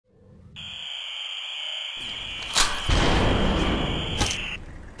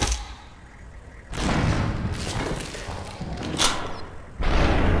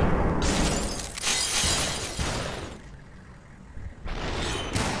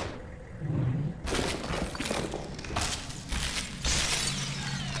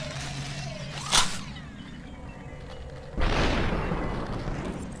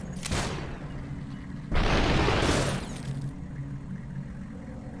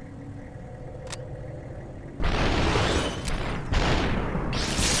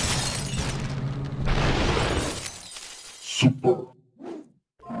Superhot.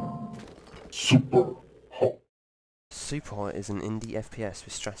 Superhot is an indie FPS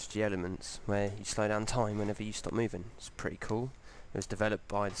with strategy elements, where you slow down time whenever you stop moving. It's pretty cool. It was developed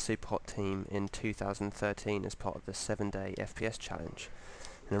by the Superhot team in 2013 as part of the 7-day FPS challenge.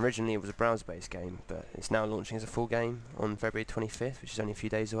 And originally it was a browser-based game, but it's now launching as a full game on February 25th, which is only a few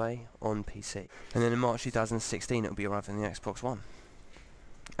days away, on PC. And then in March 2016 it will be arriving on the Xbox One.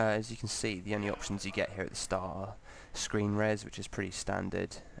 As you can see, the only options you get here at the start are screen res, which is pretty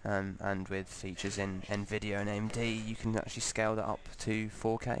standard, and with features in NVIDIA and AMD you can actually scale that up to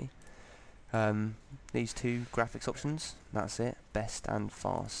 4K. These two graphics options, that's it, best and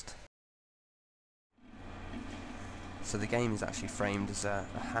fast. So the game is actually framed as a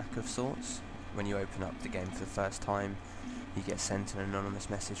hack of sorts. When you open up the game for the first time, you get sent an anonymous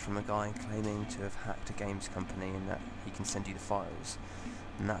message from a guy claiming to have hacked a games company and that he can send you the files.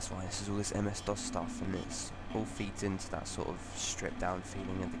 And that's why this is all this MS-DOS stuff, and it's all feeds into that sort of stripped down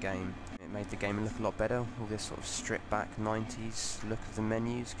feeling of the game. It made the game look a lot better, all this sort of stripped back 90s look of the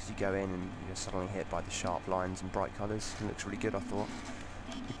menus, because you go in and you're suddenly hit by the sharp lines and bright colours. It looks really good, I thought.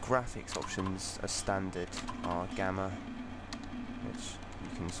 The graphics options as standard are gamma, which you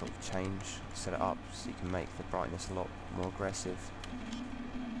can sort of change, set it up so you can make the brightness a lot more aggressive.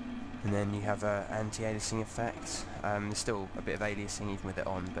 And then you have an anti-aliasing effect. There's still a bit of aliasing even with it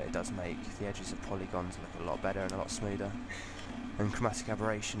on, but it does make the edges of polygons look a lot better and a lot smoother. And Chromatic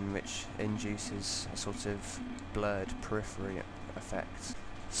Aberration, which induces a sort of blurred periphery effect.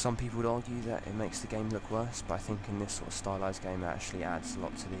 Some people would argue that it makes the game look worse, but I think in this sort of stylized game it actually adds a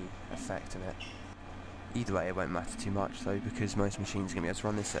lot to the effect of it. Either way, it won't matter too much though, because most machines are going to be able to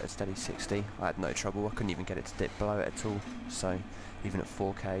run this at a steady 60. I had no trouble, I couldn't even get it to dip below it at all, so even at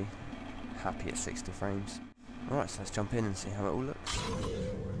 4K, happy at 60 frames. Alright, so let's jump in and see how it all looks.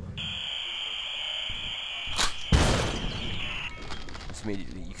 So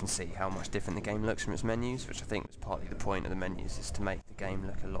immediately you can see how much different the game looks from its menus, which I think is partly the point of the menus, is to make the game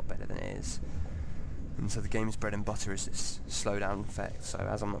look a lot better than it is. And so the game's bread and butter is this slowdown effect, so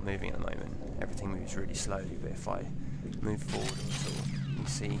as I'm not moving at the moment, everything moves really slowly, but if I move forward you can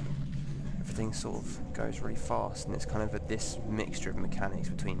see everything sort of goes really fast, and it's kind of this mixture of mechanics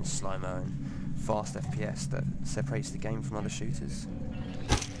between slow-mo and fast FPS that separates the game from other shooters.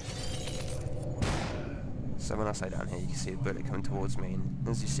 So when I slow down here you can see the bullet coming towards me, and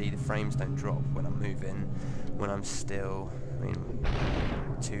as you see the frames don't drop when I'm moving, when I'm still. I mean,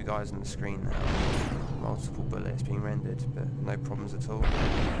 2 guys on the screen now, multiple bullets being rendered, but no problems at all.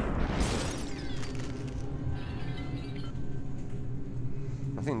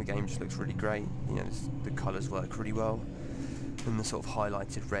 I think the game just looks really great, you know, the colours work really well, and the sort of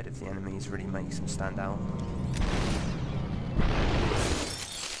highlighted red of the enemies really makes them stand out.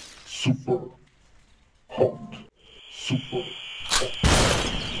 Superhot.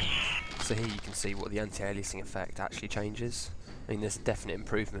 So here you can see what the anti-aliasing effect actually changes. I mean, there's a definite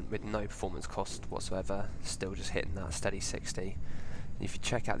improvement with no performance cost whatsoever, still just hitting that steady 60. And if you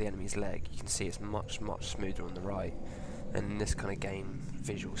check out the enemy's leg, you can see it's much smoother on the right. And in this kind of game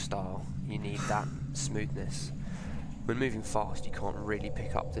visual style, you need that smoothness. When moving fast you can't really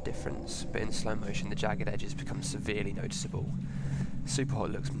pick up the difference, but in slow motion the jagged edges become severely noticeable.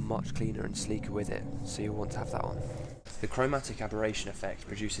 Superhot looks much cleaner and sleeker with it, so you'll want to have that on. The Chromatic Aberration effect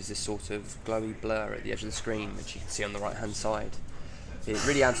produces this sort of glowy blur at the edge of the screen, which you can see on the right hand side. It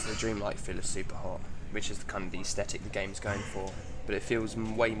really adds to the dreamlike feel of Superhot, which is the kind of the aesthetic the game's going for, but it feels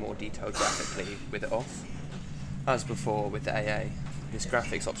way more detailed graphically with it off. As before with the AA, this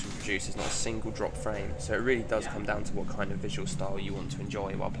graphics option produces not a single drop frame, so it really does come down to what kind of visual style you want to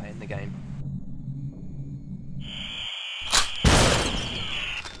enjoy while playing the game.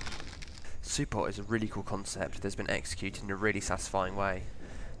 Superhot is a really cool concept that's been executed in a really satisfying way.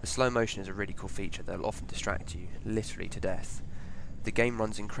 The slow motion is a really cool feature that will often distract you, literally to death. The game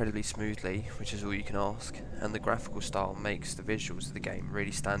runs incredibly smoothly, which is all you can ask, and the graphical style makes the visuals of the game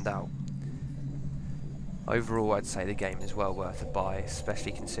really stand out. Overall, I'd say the game is well worth a buy,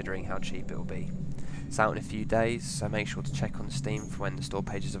 especially considering how cheap it will be. It's out in a few days, so make sure to check on Steam for when the store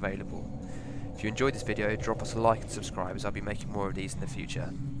page is available. If you enjoyed this video, drop us a like and subscribe, as I'll be making more of these in the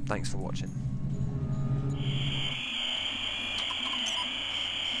future. Thanks for watching.